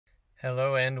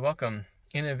Hello and welcome.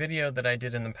 In a video that I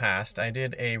did in the past, I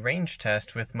did a range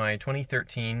test with my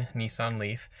 2013 Nissan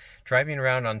Leaf, driving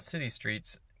around on city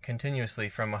streets continuously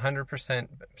from 100%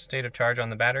 state of charge on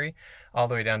the battery all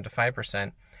the way down to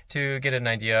 5% to get an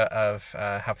idea of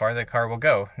how far the car will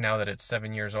go now that it's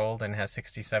 7 years old and has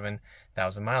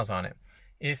 67,000 miles on it.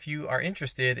 If you are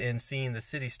interested in seeing the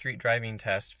city street driving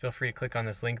test, feel free to click on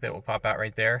this link that will pop out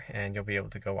right there and you'll be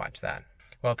able to go watch that.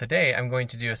 Well, today I'm going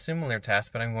to do a similar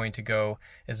test, but I'm going to go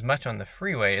as much on the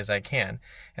freeway as I can,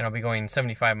 and I'll be going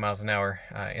 75 miles an hour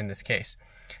in this case.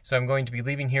 So I'm going to be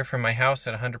leaving here from my house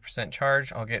at 100%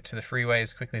 charge. I'll get to the freeway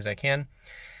as quickly as I can,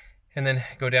 and then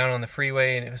go down on the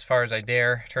freeway and as far as I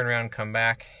dare, turn around, come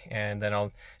back, and then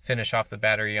I'll finish off the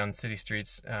battery on city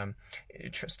streets,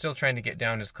 still trying to get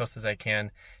down as close as I can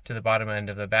to the bottom end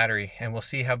of the battery, and we'll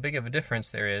see how big of a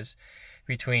difference there is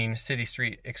between city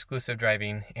street exclusive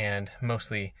driving and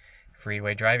mostly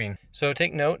freeway driving. So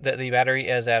take note that the battery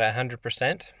is at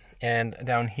 100%, and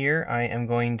down here I am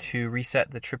going to reset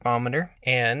the tripometer,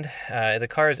 and the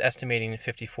car is estimating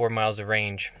 54 miles of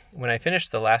range. When I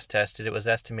finished the last test, it was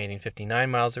estimating 59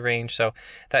 miles of range, so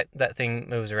that thing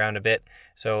moves around a bit,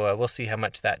 so we'll see how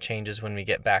much that changes when we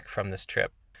get back from this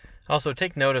trip. Also,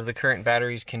 take note of the current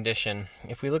battery's condition.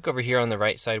 If we look over here on the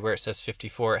right side where it says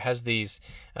 54, it has these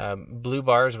blue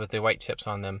bars with the white tips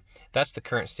on them. That's the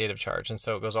current state of charge, and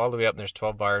so it goes all the way up, and there's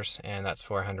 12 bars, and that's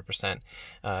for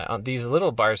 100%. These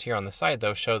little bars here on the side,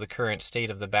 though, show the current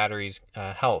state of the battery's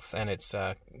health and its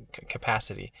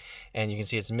capacity, and you can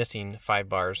see it's missing 5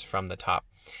 bars from the top.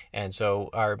 And so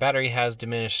our battery has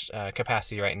diminished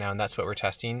capacity right now, and that's what we're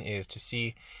testing, is to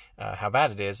see how bad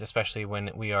it is, especially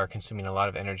when we are consuming a lot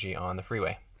of energy on the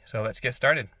freeway. So let's get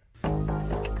started.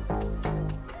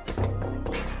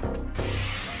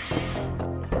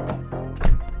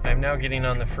 I'm now getting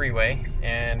on the freeway,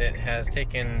 and it has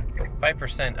taken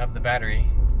 5% of the battery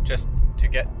just to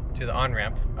get to the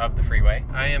on-ramp of the freeway.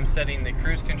 I am setting the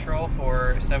cruise control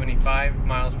for 75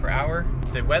 miles per hour.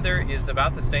 The weather is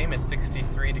about the same. It's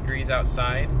 63 degrees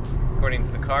outside, according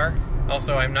to the car.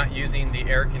 Also, I'm not using the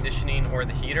air conditioning or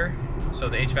the heater, so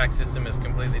the HVAC system is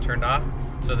completely turned off,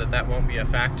 so that won't be a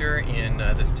factor in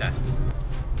this test.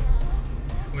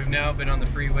 We've now been on the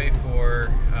freeway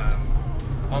for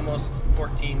almost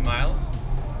 14 miles.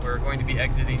 We're going to be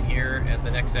exiting here at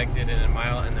the next exit in a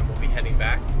mile, and then we'll be heading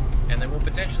back. And then we'll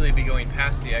potentially be going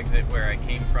past the exit where I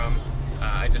came from.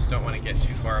 I just don't want to get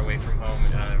too far away from home,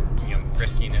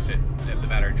 risking if the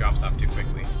battery drops off too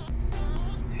quickly.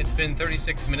 It's been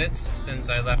 36 minutes since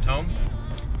I left home.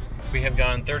 We have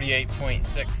gone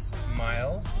 38.6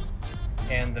 miles,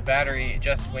 and the battery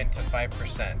just went to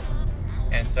 5%.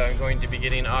 And so I'm going to be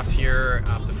getting off here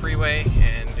off the freeway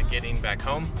and getting back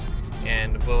home,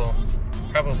 and we'll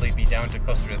probably be down to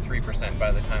closer to 3% by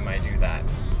the time I do that.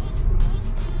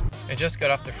 I just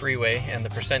got off the freeway and the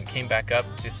percent came back up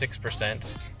to 6%.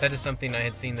 That is something I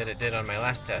had seen that it did on my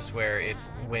last test, where it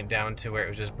went down to where it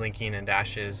was just blinking and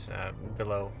dashes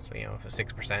below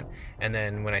 6%. And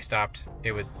then when I stopped,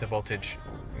 the voltage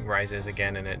rises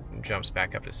again and it jumps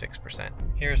back up to 6%.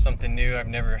 Here's something new I've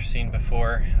never seen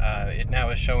before. It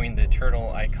now is showing the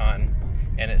turtle icon,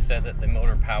 and it said that the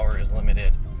motor power is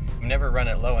limited. I've never run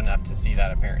it low enough to see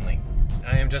that, apparently.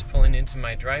 I am just pulling into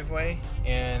my driveway,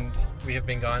 and we have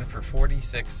been gone for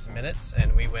 46 minutes,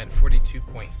 and we went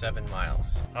 42.7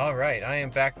 miles. All right, I am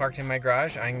back parked in my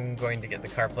garage. I'm going to get the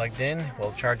car plugged in.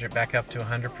 We'll charge it back up to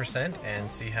 100%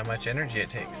 and see how much energy it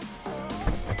takes.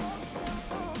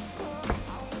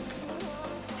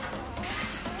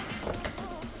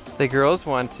 The girls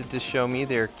wanted to show me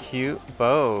their cute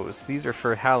bows. These are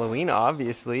for Halloween,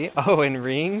 obviously. Oh, and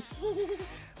rings?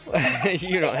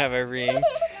 You don't have a ring.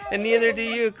 And neither do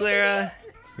you, Clara.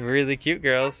 Really cute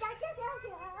girls.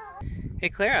 Hey,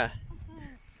 Clara.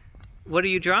 What are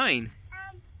you drawing?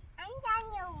 I'm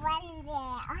drawing a one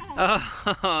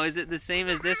wheel. Oh, is it the same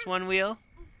as this one wheel?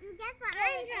 That's what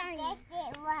I'm drawing.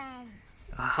 One.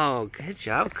 Oh, good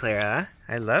job, Clara.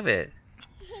 I love it.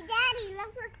 Hey, Daddy,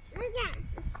 look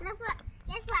what,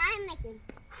 that's what I'm making.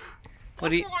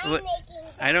 What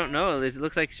I don't know. It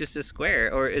looks like it's just a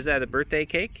square. Or is that a birthday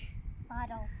cake?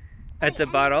 Bottle. It's a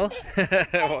bottle.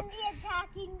 Bottle.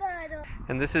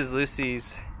 And this is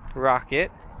Lucy's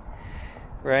rocket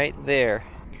right there.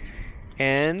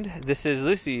 And this is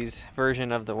Lucy's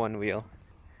version of the one wheel.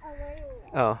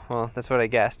 Oh, well, that's what I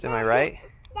guessed. Am I right?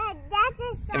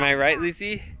 Am I right,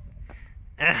 Lucy?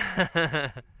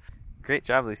 Great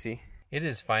job, Lucy. It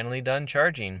is finally done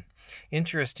charging.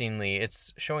 Interestingly,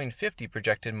 it's showing 50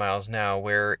 projected miles now,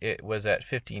 where it was at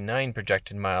 59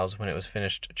 projected miles when it was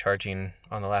finished charging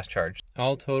on the last charge.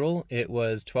 All total, it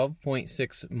was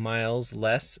 12.6 miles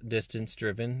less distance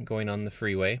driven going on the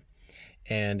freeway,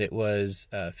 and it was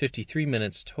 53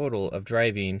 minutes total of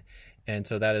driving, and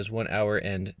so that is 1 hour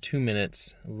and 2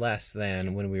 minutes less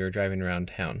than when we were driving around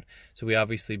town. So we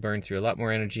obviously burned through a lot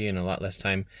more energy in a lot less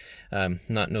time.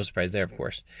 No surprise there, of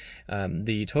course.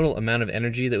 The total amount of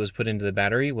energy that was put into the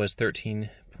battery was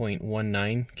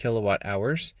 13.19 kilowatt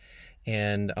hours.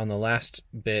 And on the last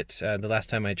bit, the last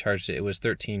time I charged it, it was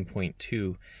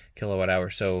 13.2 kilowatt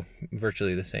hours, so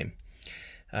virtually the same.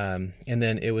 And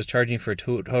then it was charging for a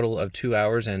total of 2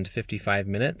 hours and 55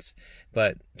 minutes.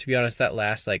 But to be honest, that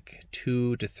last like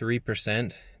 2 to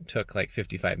 3% took like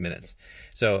 55 minutes.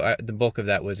 So the bulk of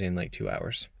that was in like 2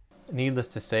 hours. Needless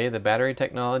to say, the battery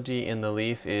technology in the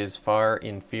Leaf is far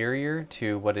inferior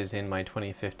to what is in my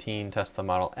 2015 Tesla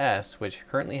Model S, which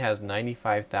currently has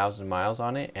 95,000 miles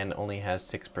on it and only has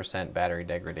 6% battery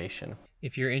degradation.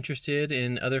 If you're interested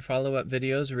in other follow-up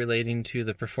videos relating to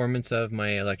the performance of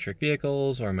my electric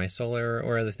vehicles or my solar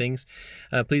or other things,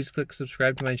 please click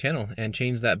subscribe to my channel and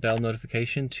change that bell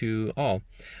notification to all.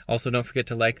 Also, don't forget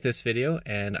to like this video,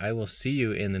 and I will see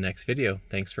you in the next video.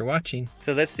 Thanks for watching.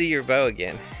 So let's see your bow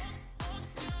again.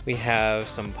 We have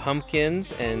some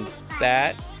pumpkins and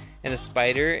bat and a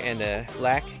spider and a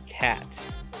black cat.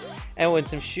 And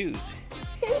some shoes.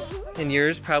 And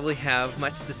yours probably have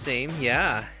much the same,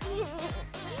 yeah.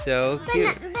 So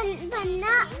cute. But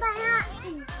not.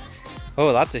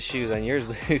 Oh, lots of shoes on yours,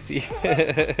 Lucy.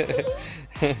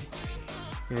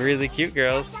 Really cute,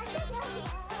 girls.